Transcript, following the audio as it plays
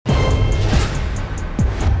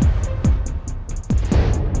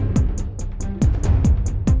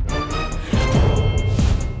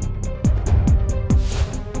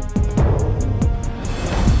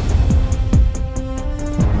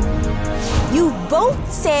You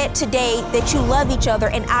both said today that you love each other,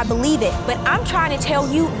 and I believe it. But I'm trying to tell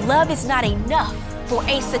you, love is not enough for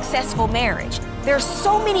a successful marriage. There's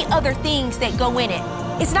so many other things that go in it.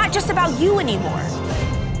 It's not just about you anymore.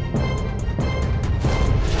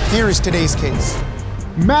 Here is today's case.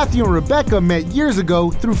 Matthew and Rebecca met years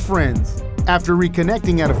ago through friends. After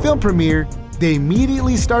reconnecting at a film premiere, they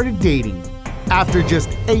immediately started dating. After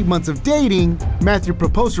just 8 months of dating, Matthew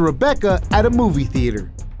proposed to Rebecca at a movie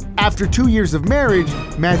theater. After 2 years of marriage,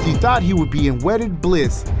 Matthew thought he would be in wedded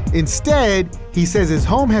bliss. Instead, he says his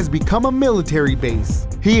home has become a military base.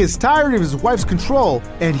 He is tired of his wife's control,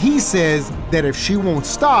 and he says that if she won't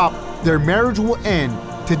stop, their marriage will end.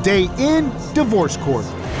 Today in Divorce Court.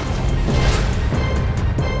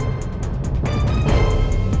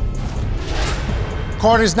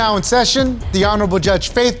 Court is now in session. The Honorable Judge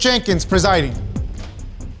Faith Jenkins presiding.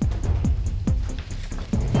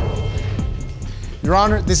 Your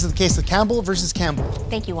Honor, this is the case of Campbell versus Campbell.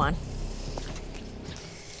 Thank you, Juan.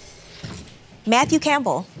 Matthew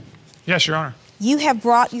Campbell. Yes, Your Honor. You have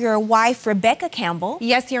brought your wife, Rebecca Campbell.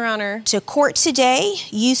 Yes, Your Honor. To court today.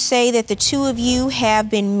 You say that the two of you have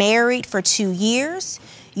been married for 2 years.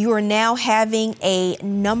 You are now having a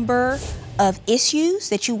number of issues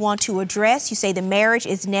that you want to address. You say the marriage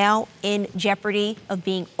is now in jeopardy of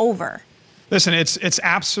being over. Listen, it's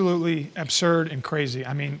absolutely absurd and crazy.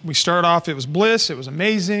 I mean, we started off, it was bliss, it was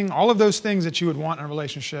amazing, all of those things that you would want in a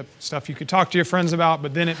relationship, stuff you could talk to your friends about,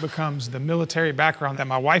 but then it becomes the military background that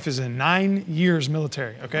my wife is in 9 years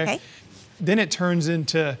military, okay? Then it turns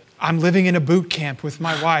into, I'm living in a boot camp with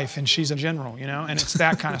my wife and she's a general, you know, and it's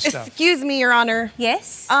that kind of stuff. Excuse me, Your Honor.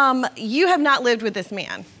 Yes? You have not lived with this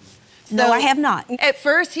man. No, I have not. At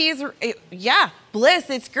first, bliss,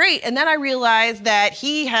 it's great. And then I realized that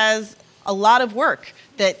he has a lot of work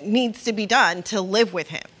that needs to be done to live with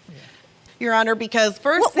him. Yeah. Your Honor, because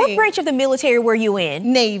what branch of the military were you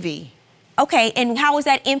in? Navy. Okay, and how is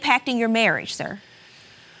that impacting your marriage, sir?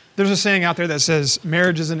 There's a saying out there that says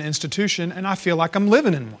marriage is an institution, and I feel like I'm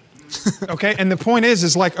living in one. Okay, and the point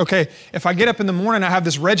is like, okay, if I get up in the morning, I have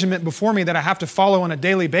this regiment before me that I have to follow on a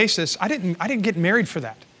daily basis. I didn't get married for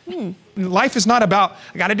that. Life is not about,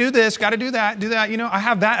 I gotta do this, gotta do that, you know, I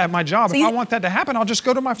have that at my job. So if I want that to happen, I'll just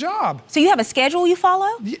go to my job. So you have a schedule you follow?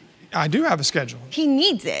 Yeah, I do have a schedule. He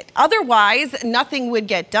needs it. Otherwise, nothing would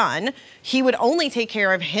get done. He would only take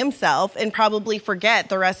care of himself and probably forget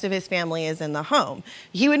the rest of his family is in the home.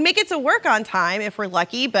 He would make it to work on time if we're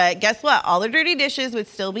lucky, but guess what? All the dirty dishes would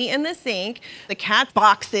still be in the sink. The cat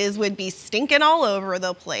boxes would be stinking all over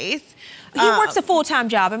the place. He works a full-time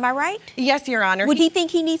job, am I right? Yes, Your Honor. Would he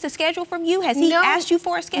think he needs a schedule from you? Has he asked you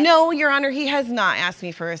for a schedule? No, Your Honor, he has not asked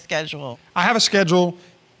me for a schedule. I have a schedule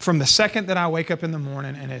from the second that I wake up in the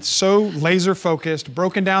morning, and it's so laser focused,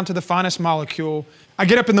 broken down to the finest molecule. I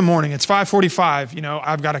get up in the morning, it's 5:45, you know,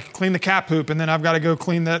 I've got to clean the cat poop, and then I've got to go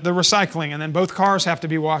clean the recycling, and then both cars have to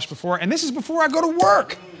be washed before, and this is before I go to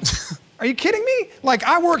work. Are you kidding me? Like,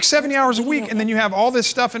 I work 70 hours a week, and then you have all this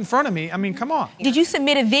stuff in front of me. I mean, come on. Did you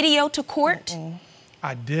submit a video to court?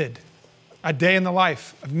 I did. A day in the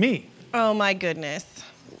life of me. Oh, my goodness.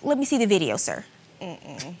 Let me see the video, sir.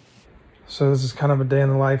 So this is kind of a day in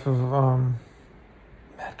the life of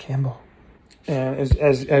Matt Campbell. And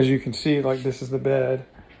as you can see, like, this is the bed.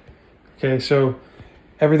 Okay, so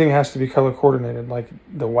everything has to be color coordinated. Like,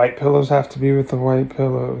 the white pillows have to be with the white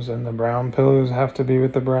pillows, and the brown pillows have to be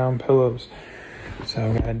with the brown pillows. So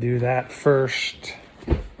I'm gonna do that first.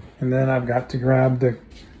 And then I've got to grab the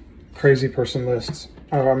crazy person lists.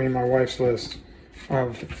 I mean, my wife's list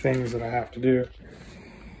of things that I have to do.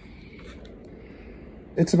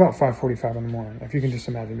 It's about 5:45 in the morning. If you can just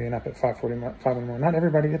imagine being up at 5:45 in the morning. Not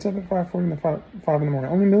everybody gets up at 5:40 and 5 in the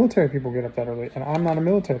morning. Only military people get up that early, and I'm not a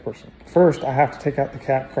military person. First, I have to take out the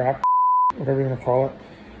cat crap, whatever you want to call it,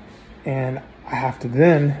 and I have to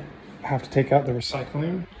take out the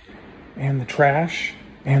recycling and the trash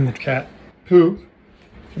and the cat poop,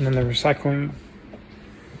 and then the recycling.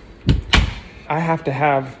 I have to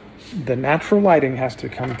have the natural lighting has to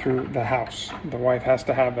come through the house. The wife has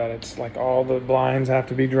to have that. It's like all the blinds have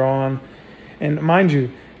to be drawn. And mind you,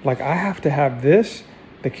 like, I have to have this,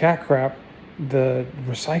 the cat crap, the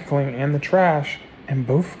recycling, and the trash, and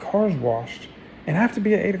both cars washed. And I have to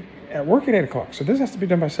be at work at 8 o'clock. So this has to be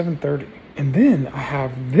done by 7:30. And then I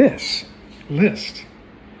have this list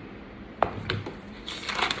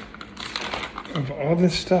of all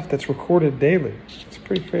this stuff that's recorded daily. It's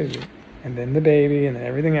pretty crazy. And then the baby, and then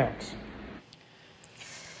everything else.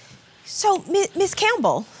 So, Miss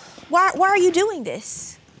Campbell, why are you doing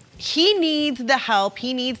this? he needs the help,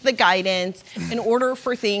 he needs the guidance in order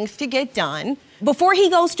for things to get done. Before he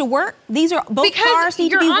goes to work, these are both cars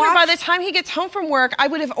need to be Your Honor, washed? by the time he gets home from work, I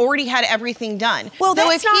would have already had everything done. Well, so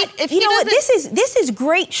that's not, if you he know what, doesn't- this is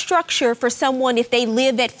great structure for someone if they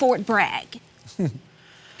live at Fort Bragg.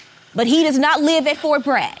 But he does not live at Fort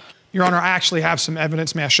Bragg. Your Honor, I actually have some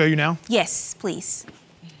evidence. May I show you now? Yes, please.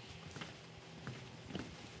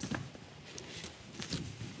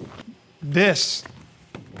 This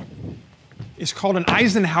is called an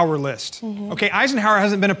Eisenhower list. Okay, Eisenhower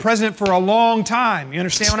hasn't been a president for a long time. You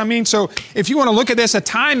understand what I mean? So if you want to look at this, a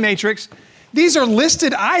time matrix, these are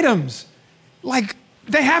listed items. Like,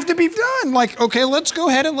 they have to be done. Like, okay, let's go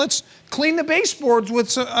ahead and let's clean the baseboards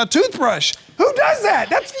with a toothbrush. Who does that?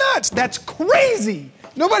 That's nuts. That's crazy.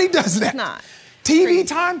 Nobody does that. It's not. TV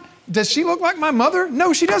time, does she look like my mother?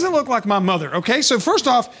 No, she doesn't look like my mother, okay? So first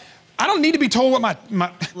off, I don't need to be told what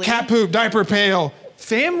my cat poop, diaper pail,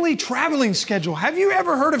 family traveling schedule. Have you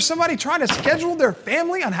ever heard of somebody trying to schedule their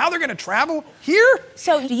family on how they're gonna travel here?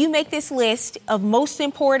 So do you make this list of most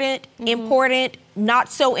important, important,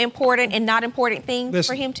 not so important, and not important things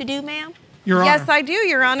for him to do, ma'am? Your Honor. Yes, I do,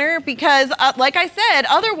 Your Honor, because like I said,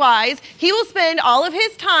 otherwise he will spend all of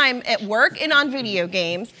his time at work and on video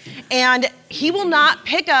games, and he will not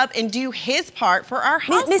pick up and do his part for our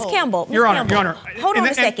household. Miss Campbell. Your Honor, Your Honor. Hold on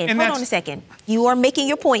a second. Hold on a second. You are making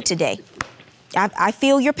your point today. I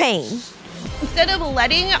feel your pain. Instead of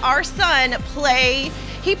letting our son play,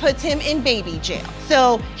 he puts him in baby jail.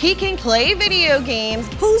 So he can play video games.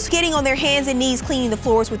 Who's getting on their hands and knees cleaning the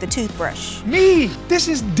floors with a toothbrush? Me. This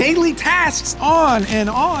is daily tasks, on and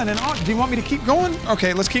on and on. Do you want me to keep going?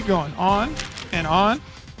 Okay, let's keep going. On and on.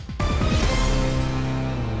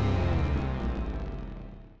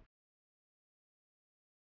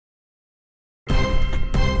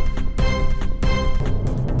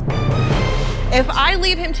 If I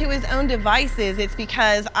leave him to his own devices, it's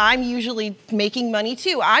because I'm usually making money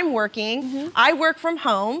too. I'm working. I work from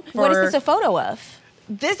home. What is this a photo of?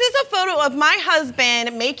 This is a photo of my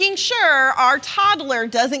husband making sure our toddler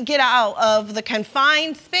doesn't get out of the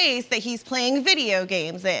confined space that he's playing video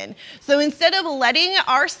games in. So instead of letting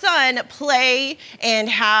our son play and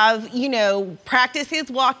have, you know, practice his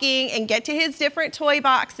walking and get to his different toy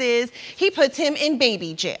boxes, he puts him in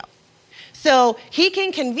baby jail. So he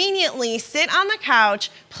can conveniently sit on the couch,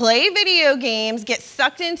 play video games, get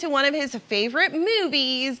sucked into one of his favorite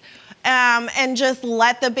movies, and just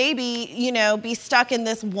let the baby, you know, be stuck in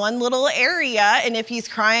this one little area. And if he's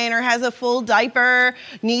crying or has a full diaper,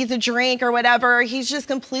 needs a drink or whatever, he's just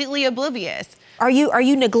completely oblivious. Are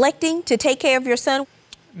you neglecting to take care of your son?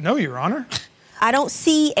 No, Your Honor. I don't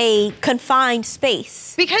see a confined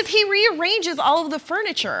space. Because he rearranges all of the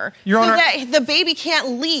furniture Your so Honor. that the baby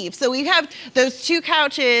can't leave. So we have those two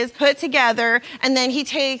couches put together, and then he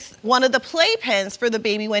takes one of the playpens for the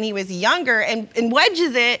baby when he was younger and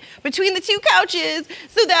wedges it between the two couches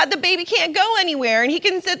so that the baby can't go anywhere, and he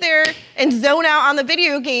can sit there and zone out on the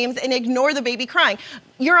video games and ignore the baby crying.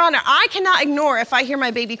 Your Honor, I cannot ignore if I hear my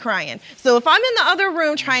baby crying. So if I'm in the other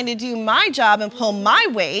room trying to do my job and pull my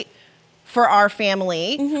weight for our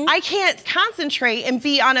family, I can't concentrate and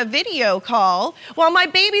be on a video call while my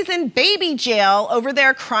baby's in baby jail over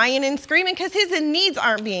there crying and screaming because his needs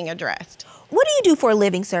aren't being addressed. What do you do for a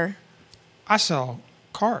living, sir? I sell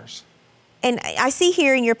cars. And I see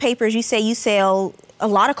here in your papers you say you sell a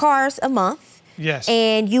lot of cars a month. Yes.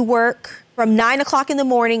 And you work from 9 o'clock in the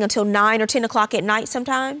morning until 9 or 10 o'clock at night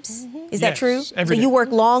sometimes? Is that Yes, true? every So day. you work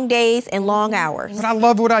long days and long hours. But I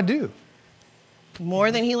love what I do.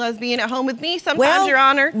 More than he loves being at home with me sometimes, Well, Your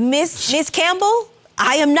Honor. Miss Campbell,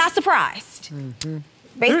 I am not surprised. Based on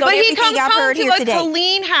But he everything comes I've home heard to here a today.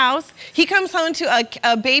 clean house. He comes home to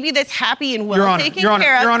a baby that's happy and Your well Honor, taken Your Honor,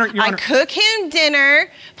 care of. Your Honor, Your I Honor. cook him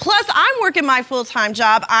dinner. Plus, I'm working my full-time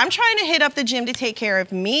job. I'm trying to hit up the gym to take care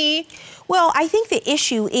of me. Well, I think the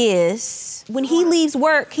issue is when he leaves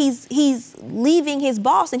work, he's leaving his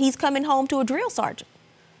boss and he's coming home to a drill sergeant.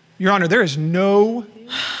 Your Honor, there is no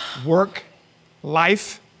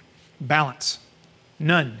work-life balance.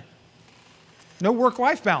 None. No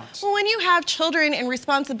work-life balance. Well, when you have children and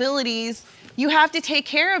responsibilities, you have to take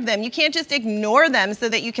care of them. You can't just ignore them so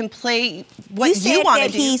that you can play what you want to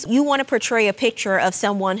do. You want to portray a picture of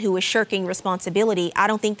someone who is shirking responsibility. I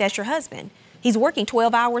don't think that's your husband. He's working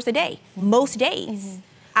 12 hours a day, most days.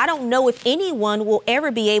 I don't know if anyone will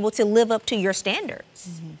ever be able to live up to your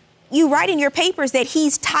standards. You write in your papers that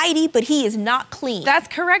he's tidy, but he is not clean. That's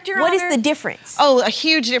correct, Your What Honor. is the difference? Oh, a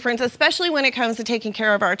huge difference, especially when it comes to taking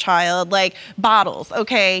care of our child, like bottles,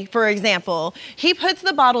 okay? For example, he puts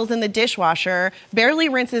the bottles in the dishwasher, barely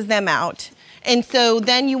rinses them out, And so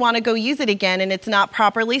then you want to go use it again and it's not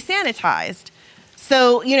properly sanitized.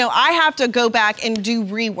 So, I have to go back and do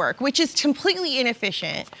rework, which is completely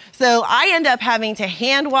inefficient. So I end up having to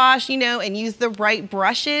hand wash, and use the right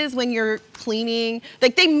brushes when you're cleaning.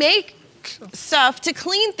 Like, they make stuff to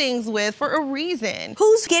clean things with for a reason.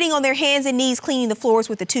 Who's getting on their hands and knees cleaning the floors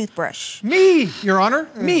with a toothbrush? Me, Your Honor,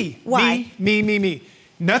 me. Why? Me.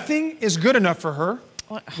 Nothing is good enough for her.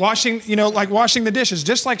 Washing, like washing the dishes,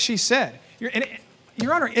 just like she said.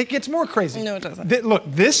 Your Honor, it gets more crazy. No, it doesn't. Look,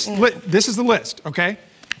 this is the list, okay?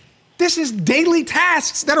 This is daily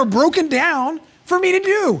tasks that are broken down for me to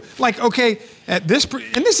do. Like, okay, and this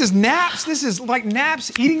is naps. This is like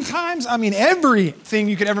naps, eating times. I mean, everything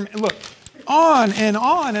you could ever, look, on and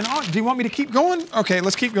on and on. Do you want me to keep going? Okay,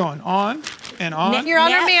 let's keep going. On and on. Your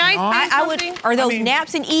Honor, may I say something? Are those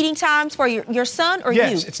naps and eating times for your son or you?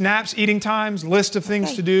 Yes, it's naps, eating times, list of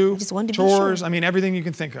things to do, just wanted to chores. be sure. I mean, everything you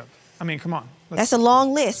can think of. I mean, come on. That's a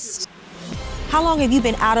long list. How long have you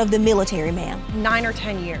been out of the military, ma'am? 9 or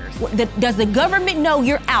 10 years. Does the government know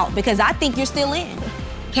you're out? Because I think you're still in.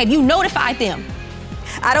 Have you notified them?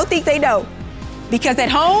 I don't think they know. Because at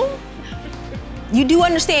home, you do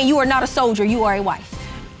understand you are not a soldier, you are a wife.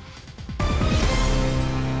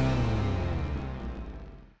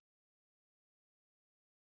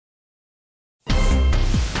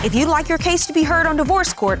 If you'd like your case to be heard on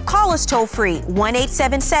divorce court, call us toll-free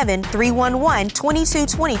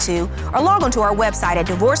 1-877-311-2222 or log on to our website at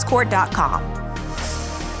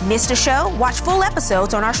divorcecourt.com. Missed a show? Watch full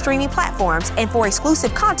episodes on our streaming platforms, and for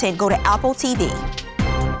exclusive content, go to Apple TV.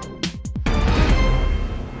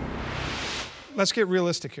 Let's get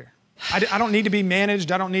realistic here. I don't need to be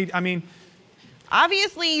managed.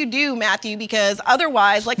 Obviously you do, Matthew, because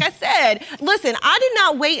otherwise, like I said, listen, I did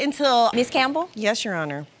not wait until... Miss Campbell? Yes, Your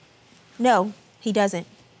Honor. No, he doesn't.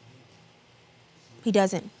 He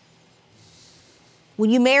doesn't. When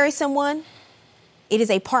you marry someone, it is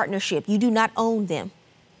a partnership. You do not own them.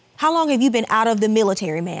 How long have you been out of the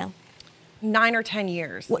military, ma'am? 9 or 10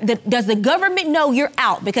 years. Does the government know you're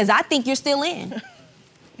out? Because I think you're still in.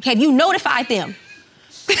 Have you notified them?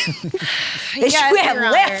 That Yes, you have Your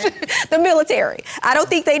Honor. left the military? I don't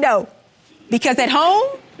think they know. Because at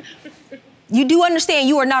home, you do understand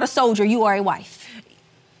you are not a soldier, you are a wife.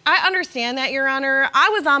 I understand that, Your Honor. I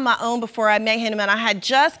was on my own before I met him, and I had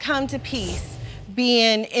just come to peace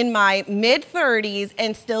being in my mid-30s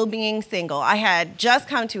and still being single. I had just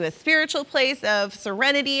come to a spiritual place of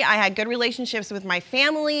serenity. I had good relationships with my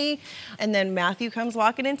family. And then Matthew comes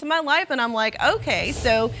walking into my life, and I'm like, okay,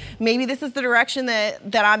 so maybe this is the direction that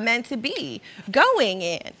I'm meant to be going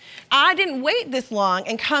in. I didn't wait this long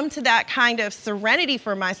and come to that kind of serenity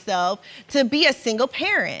for myself to be a single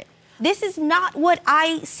parent. This is not what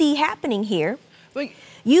I see happening here. But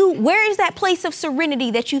Where is that place of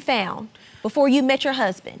serenity that you found before you met your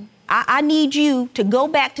husband? I need you to go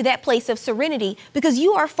back to that place of serenity because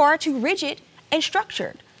you are far too rigid and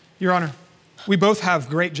structured. Your Honor, we both have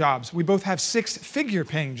great jobs. We both have 6-figure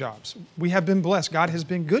paying jobs. We have been blessed. God has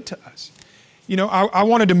been good to us. I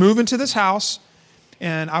wanted to move into this house,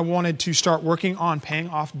 and I wanted to start working on paying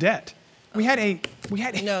off debt. We had a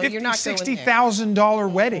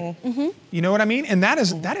 $60,000 wedding. Mm-hmm. You know what I mean? And that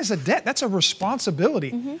is a debt. That's a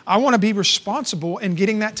responsibility. Mm-hmm. I want to be responsible in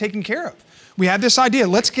getting that taken care of. We had this idea,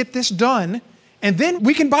 let's get this done, and then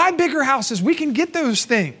we can buy bigger houses. We can get those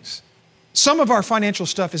things. Some of our financial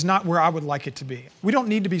stuff is not where I would like it to be. We don't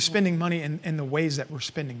need to be spending money in the ways that we're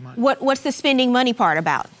spending money. What's the spending money part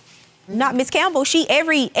about? Not Miss Campbell.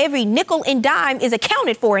 Every nickel and dime is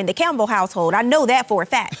accounted for in the Campbell household. I know that for a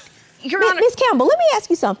fact. Your Honor. Miss Campbell, let me ask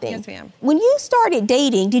you something. Yes, ma'am. When you started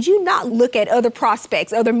dating, did you not look at other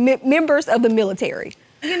prospects, other members of the military?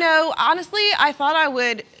 Honestly, I thought I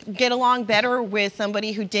would get along better with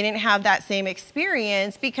somebody who didn't have that same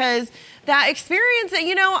experience because that experience,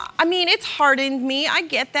 it's hardened me. I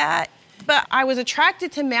get that. But I was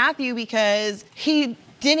attracted to Matthew because he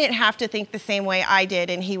didn't have to think the same way I did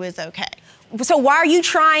and he was okay. So why are you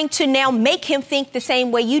trying to now make him think the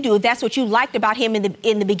same way you do? If that's what you liked about him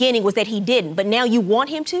in the beginning was that he didn't, but now you want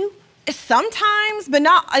him to? Sometimes, but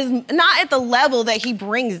not at the level that he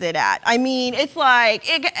brings it at. I mean, it's like,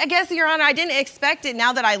 I guess, Your Honor, I didn't expect it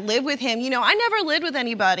now that I live with him. I never lived with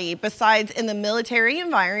anybody besides in the military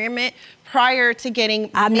environment prior to getting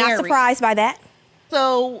married. I'm not surprised by that.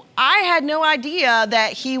 So I had no idea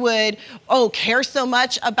that he would, care so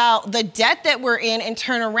much about the debt that we're in and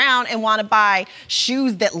turn around and want to buy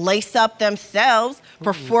shoes that lace up themselves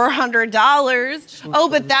for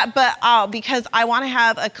 $400. Because I want to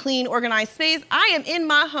have a clean, organized space, I am in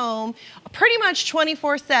my home pretty much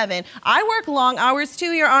 24/7. I work long hours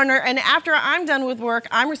too, Your Honor, and after I'm done with work,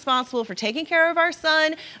 I'm responsible for taking care of our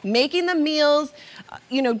son, making the meals,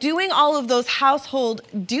 doing all of those household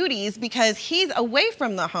duties because he's away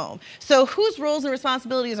from the home. So whose roles and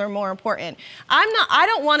responsibilities are more important? I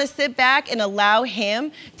don't want to sit back and allow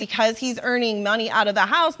him, because he's earning money out of the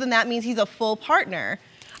house, then that means he's a full partner.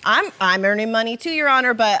 I'm earning money too, Your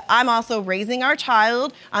Honor, but I'm also raising our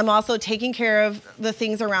child. I'm also taking care of the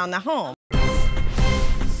things around the home.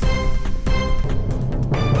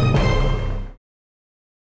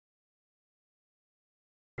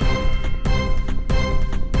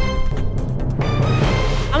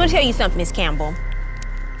 I'm gonna tell you something, Ms. Campbell.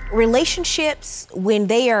 Relationships, when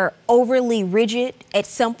they are overly rigid, at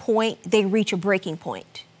some point they reach a breaking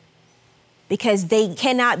point because they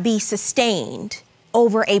cannot be sustained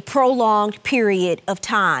over a prolonged period of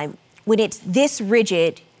time when it's this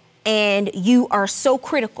rigid and you are so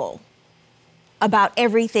critical about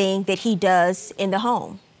everything that he does in the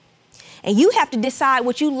home. And you have to decide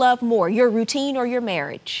what you love more, your routine or your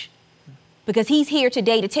marriage, because he's here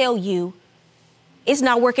today to tell you it's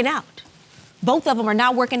not working out. Both of them are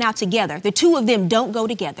not working out together. The two of them don't go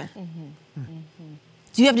together.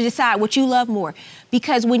 So you have to decide what you love more.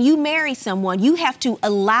 Because when you marry someone, you have to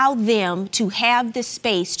allow them to have the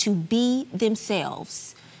space to be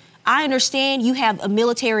themselves. I understand you have a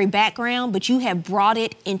military background, but you have brought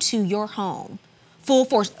it into your home. Full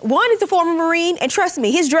force. One is a former Marine, and trust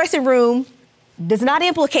me, his dressing room does not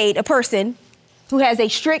implicate a person who has a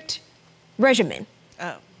strict regimen.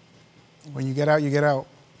 Oh. When you get out, you get out.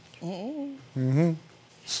 You're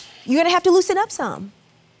gonna have to loosen up some.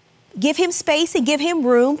 Give him space and give him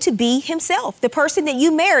room to be himself. The person that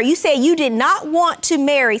you marry, you said you did not want to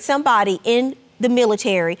marry somebody in the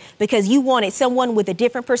military because you wanted someone with a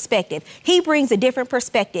different perspective. He brings a different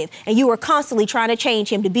perspective, and you are constantly trying to change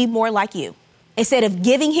him to be more like you instead of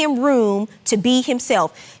giving him room to be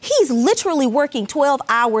himself. He's literally working 12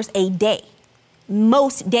 hours a day,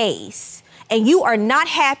 most days. And you are not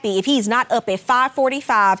happy if he's not up at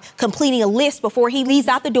 5:45 completing a list before he leaves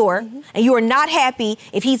out the door. And you are not happy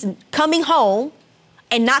if he's coming home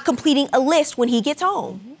and not completing a list when he gets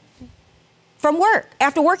home from work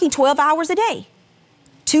after working 12 hours a day.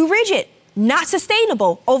 Too rigid, not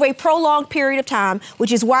sustainable over a prolonged period of time,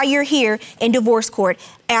 which is why you're here in divorce court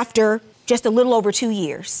after just a little over 2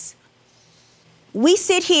 years. We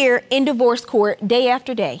sit here in divorce court day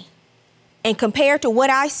after day. And compared to what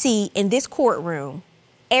I see in this courtroom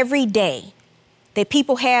every day that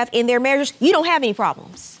people have in their marriages, you don't have any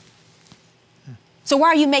problems. So why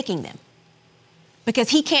are you making them? Because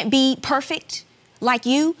he can't be perfect like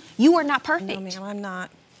you? You are not perfect. No, ma'am, I'm not.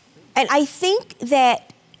 And I think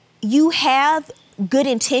that you have good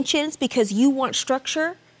intentions because you want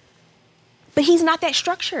structure, but he's not that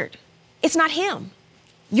structured. It's not him.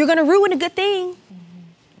 You're gonna ruin a good thing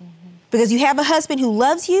because you have a husband who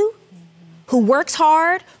loves you, who works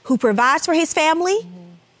hard, who provides for his family.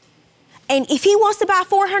 And if he wants to buy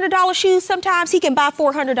 $400 shoes, sometimes he can buy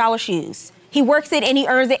 $400 shoes. He works it and he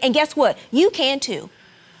earns it. And guess what? You can too.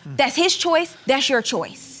 That's his choice. That's your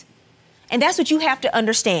choice. And that's what you have to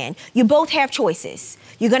understand. You both have choices.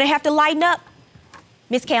 You're going to have to lighten up,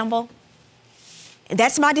 Ms. Campbell. And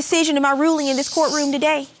that's my decision and my ruling in this courtroom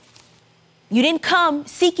today. You didn't come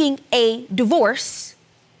seeking a divorce.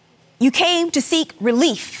 You came to seek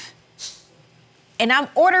relief. And I'm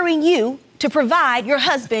ordering you to provide your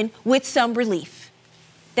husband with some relief.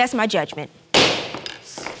 That's my judgment.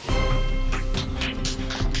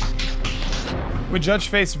 With Judge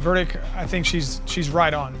Faith's verdict, I think she's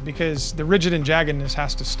right on because the rigid and jaggedness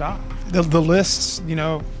has to stop. The lists,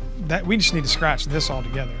 that we just need to scratch this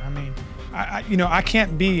altogether. I mean, I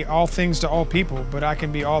can't be all things to all people, but I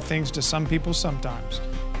can be all things to some people sometimes.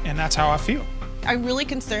 And that's how I feel. I'm really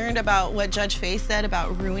concerned about what Judge Faith said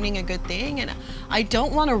about ruining a good thing, and I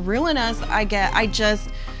don't want to ruin us. I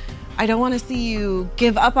don't want to see you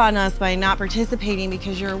give up on us by not participating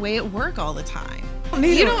because you're away at work all the time. I don't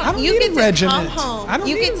need a regiment. I don't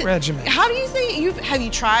need a regiment. How do you say have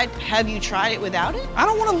you tried it without it? I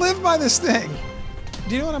don't want to live by this thing.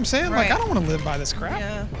 Do you know what I'm saying? Right. Like, I don't want to live by this crap.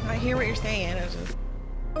 Yeah, I hear what you're saying. It's just